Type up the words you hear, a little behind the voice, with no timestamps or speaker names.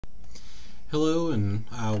Hello and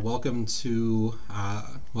welcome to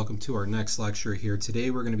our next lecture here.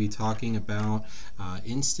 Today we're going to be talking about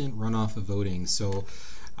instant runoff of voting. So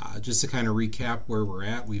just to kind of recap where we're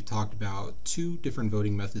at, we've talked about two different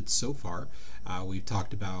voting methods so far. We've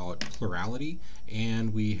talked about plurality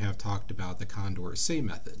and we have talked about the Condorcet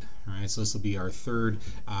method. All right, so this will be our third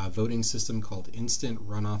voting system called instant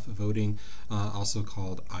runoff voting, also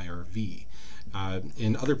called IRV.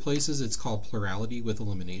 In other places it's called plurality with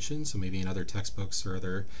elimination, so maybe in other textbooks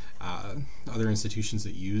or other institutions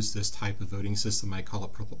that use this type of voting system I call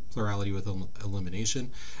it plurality with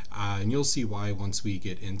elimination, and you'll see why once we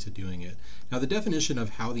get into doing it. Now the definition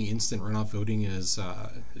of how the instant runoff voting is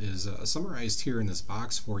summarized here in this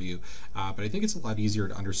box for you, but I think it's a lot easier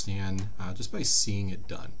to understand just by seeing it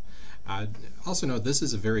done. Also note this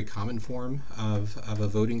is a very common form of a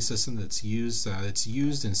voting system that's used. It's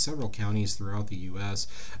used in several counties throughout the U.S.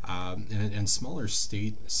 And smaller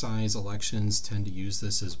state size elections tend to use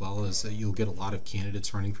this as well, as you'll get a lot of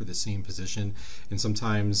candidates running for the same position, and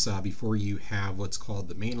sometimes before you have what's called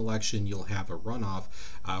the main election, you'll have a runoff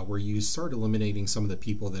where you start eliminating some of the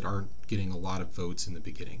people that aren't getting a lot of votes in the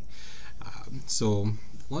beginning. So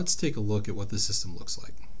let's take a look at what the system looks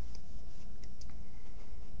like.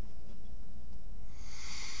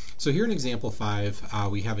 So here in example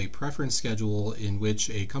 5, we have a preference schedule in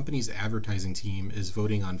which a company's advertising team is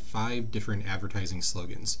voting on 5 different advertising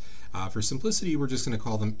slogans. For simplicity, we're just going to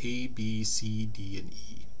call them A, B, C, D, and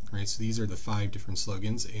E. Right? So these are the 5 different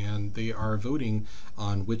slogans, and they are voting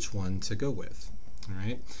on which one to go with. All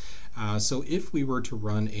right? So if we were to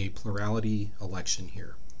run a plurality election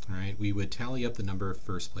here, all right, we would tally up the number of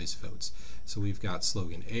first place votes. So we've got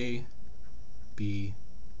slogan A, B,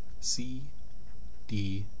 C,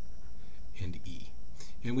 D, and E.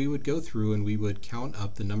 And we would go through and we would count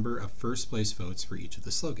up the number of first place votes for each of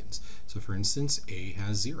the slogans. So for instance, A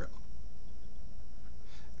has 0.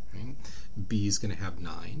 Right? B is going to have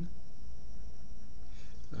 9.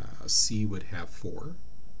 C would have 4.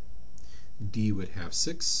 D would have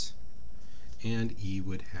 6. And E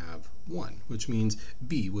would have 1, which means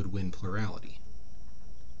B would win plurality.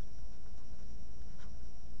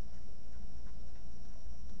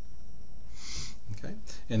 Okay.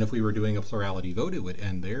 And if we were doing a plurality vote, it would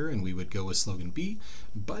end there and we would go with slogan B,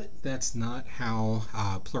 but that's not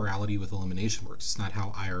how plurality with elimination works. It's not how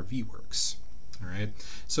IRV works. All right.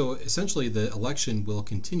 So essentially the election will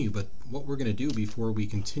continue, but what we're going to do before we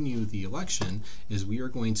continue the election is we are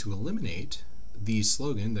going to eliminate the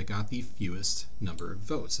slogan that got the fewest number of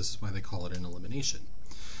votes. This is why they call it an elimination.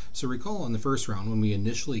 So recall in the first round when we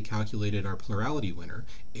initially calculated our plurality winner,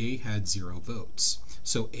 A had 0 votes.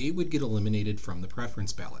 So A would get eliminated from the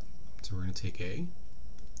preference ballot. So we're going to take A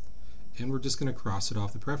and we're just going to cross it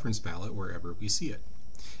off the preference ballot wherever we see it.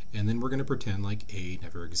 And then we're going to pretend like A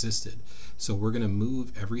never existed. So we're going to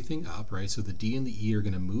move everything up, right? So the D and the E are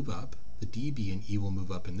going to move up. The D, B, and E will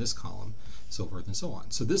move up in this column, so forth and so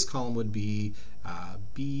on. So this column would be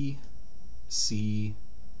B, C,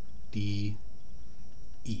 D,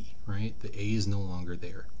 E, right? The A is no longer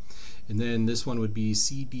there. And then this one would be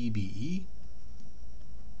C, D, B, E.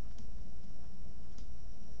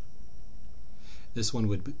 This one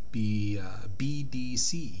would be B, D,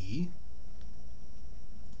 C, E.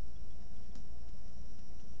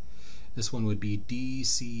 This one would be D,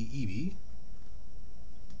 C, E, B.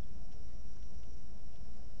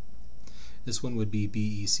 This one would be B,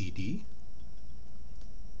 E, C, D.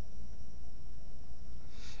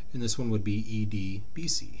 And this one would be E, D, B,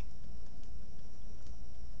 C.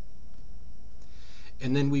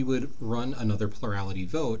 And then we would run another plurality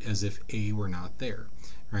vote as if A were not there.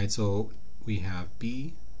 Right? So we have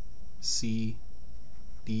B, C,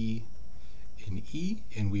 D, and E,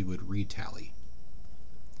 and we would retally.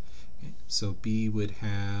 Okay. So B would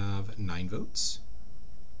have 9 votes.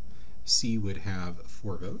 C would have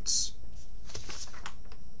 4 votes.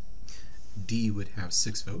 D would have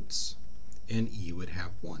 6 votes. And E would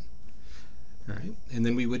have 1. All right, and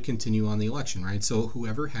then we would continue on the election, right? So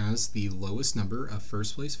whoever has the lowest number of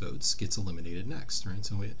first place votes gets eliminated next, right?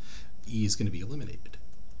 So E is going to be eliminated.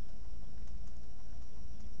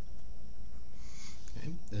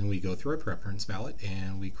 Okay, then we go through our preference ballot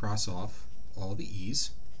and we cross off all the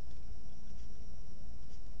E's.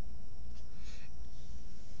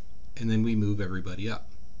 And then we move everybody up.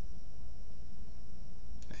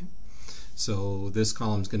 Okay, so this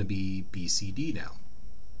column is going to be BCD now.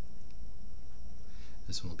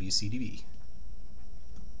 This one will be CDB.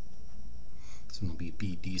 This one will be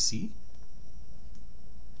BDC.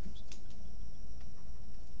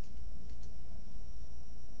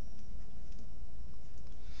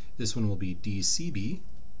 This one will be DCB.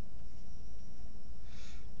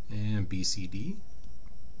 and BCD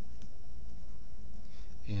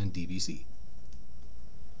and DBC.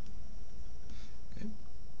 Okay,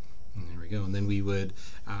 and there we go. And then we would,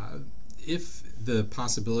 if the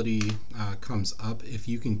possibility comes up, if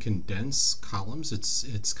you can condense columns,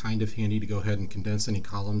 it's kind of handy to go ahead and condense any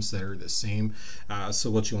columns that are the same. So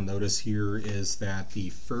what you'll notice here is that the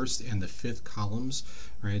first and the fifth columns,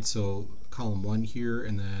 right? So column 1 here,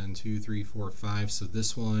 and then 2, 3, 4, 5. So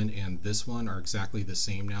this one and this one are exactly the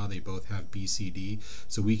same now. They both have BCD.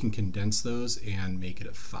 So we can condense those and make it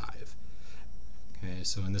a 5. Okay,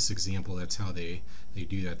 so in this example, that's how they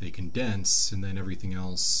do that. They condense, and then everything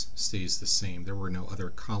else stays the same. There were no other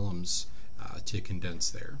columns to condense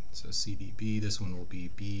there. So CDB, this one will be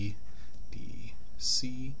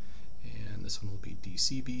BDC, and this one will be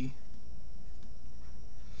DCB,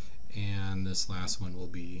 and this last one will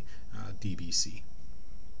be DBC.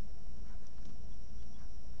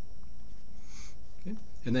 Okay,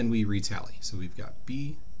 and then we retally. So we've got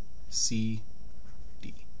B, C,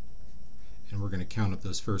 D. And we're going to count up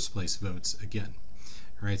those first place votes again.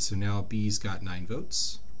 All right, so now B's got 9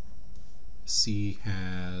 votes. C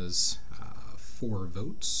has 4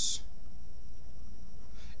 votes.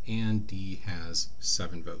 And D has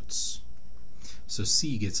 7 votes. So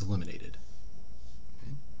C gets eliminated.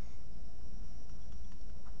 Okay.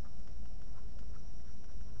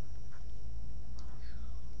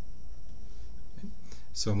 Okay.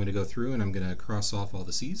 So I'm going to go through and I'm going to cross off all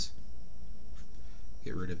the C's.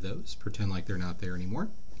 Get rid of those, pretend like they're not there anymore.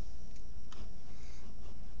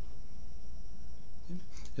 Okay.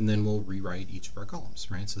 And then we'll rewrite each of our columns,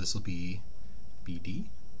 right? So this will be BD,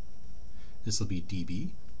 this will be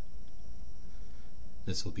DB,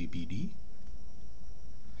 this will be BD,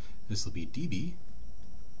 this will be DB,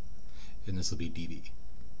 and this will be DB.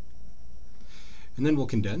 And then we'll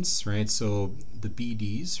condense, right? So the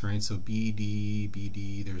BDs, right? So BD,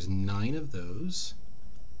 BD, there's 9 of those.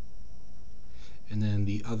 And then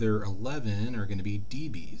the other 11 are going to be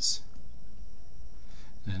DBs.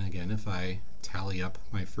 And again, if I tally up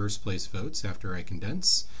my first place votes after I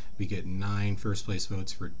condense, we get 9 first place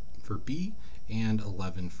votes for B and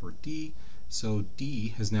 11 for D. So D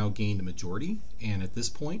has now gained a majority, and at this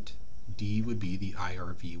point, D would be the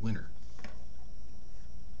IRV winner.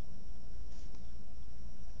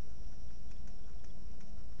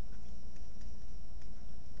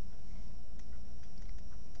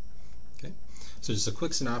 So just a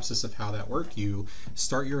quick synopsis of how that worked. You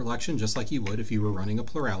start your election just like you would if you were running a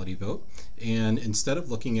plurality vote, and instead of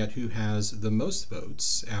looking at who has the most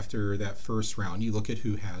votes after that first round, you look at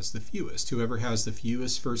who has the fewest. Whoever has the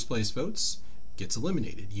fewest first place votes gets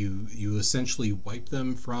eliminated. You essentially wipe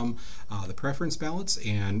them from the preference ballots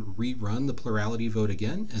and rerun the plurality vote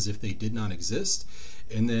again as if they did not exist.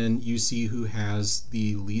 And then you see who has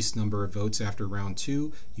the least number of votes after round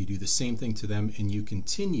 2. You do the same thing to them, and you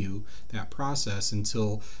continue that process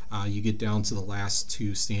until you get down to the last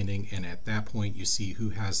 2 standing, and at that point you see who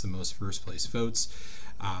has the most first place votes,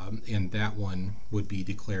 and that one would be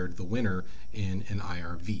declared the winner in an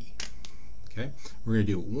IRV. Okay, we're going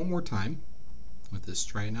to do it one more time with this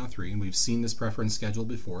try it now 3, and we've seen this preference schedule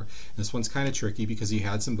before. This one's kind of tricky because you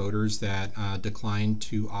had some voters that declined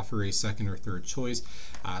to offer a second or third choice,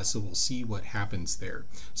 so we'll see what happens there.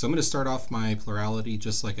 So I'm going to start off my plurality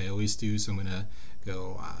just like I always do. So I'm going to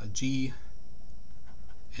go G,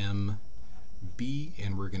 M, B,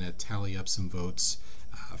 and we're going to tally up some votes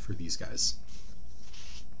for these guys.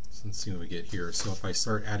 So let's see what we get here. So if I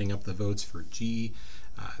start adding up the votes for G,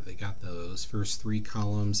 they got those first 3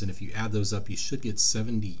 columns, and if you add those up, you should get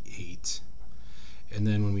 78. And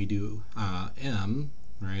then when we do M,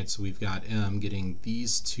 right, so we've got M getting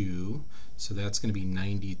these 2, so that's going to be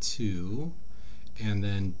 92. And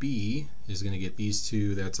then B is going to get these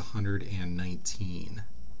 2, that's 119.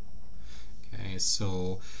 Okay,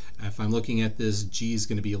 so if I'm looking at this, G is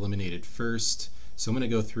going to be eliminated first. So I'm going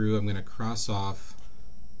to go through, I'm going to cross off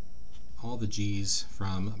all the G's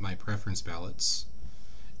from my preference ballots.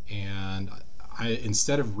 And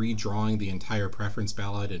instead of redrawing the entire preference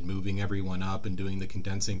ballot and moving everyone up and doing the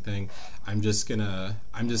condensing thing, I'm just gonna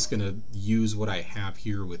use what I have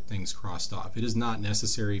here with things crossed off. It is not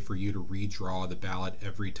necessary for you to redraw the ballot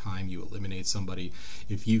every time you eliminate somebody.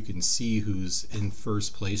 If you can see who's in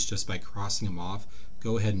first place just by crossing them off,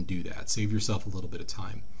 go ahead and do that. Save yourself a little bit of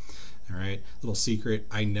time. All right, little secret,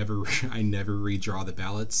 I never redraw the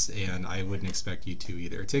ballots, and I wouldn't expect you to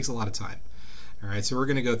either. It takes a lot of time. All right, so we're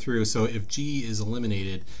going to go through. So if G is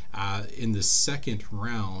eliminated, in the second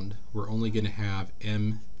round, we're only going to have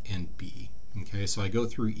M and B. Okay, so I go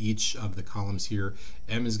through each of the columns here.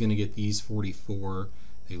 M is going to get these 44,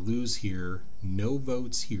 they lose here, no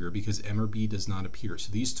votes here because M or B does not appear.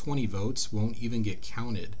 So these 20 votes won't even get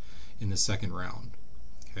counted in the second round.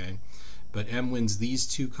 Okay, but M wins these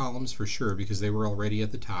two columns for sure because they were already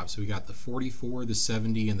at the top. So we got the 44, the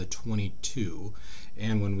 70, and the 22.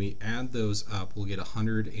 And when we add those up, we'll get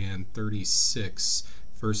 136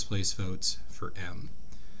 first place votes for M.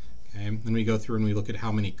 Okay, then we go through and we look at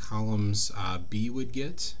how many columns B would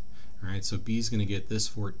get. All right, so B is going to get this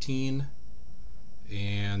 14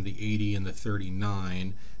 and the 80 and the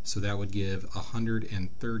 39. So that would give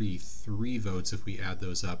 133 votes if we add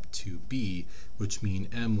those up to B, which means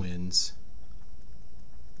M wins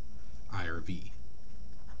IRV.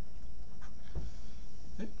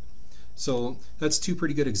 Okay. So that's two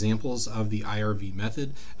pretty good examples of the IRV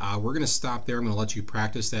method. We're going to stop there. I'm going to let you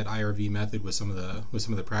practice that IRV method with some of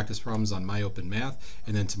the practice problems on My Open Math,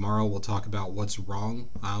 and then tomorrow we'll talk about what's wrong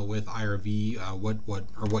with IRV,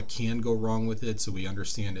 what can go wrong with it, so we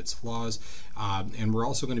understand its flaws. And we're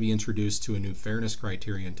also going to be introduced to a new fairness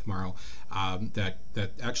criterion tomorrow that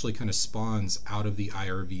actually kind of spawns out of the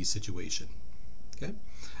IRV situation. Okay.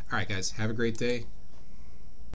 All right, guys. Have a great day.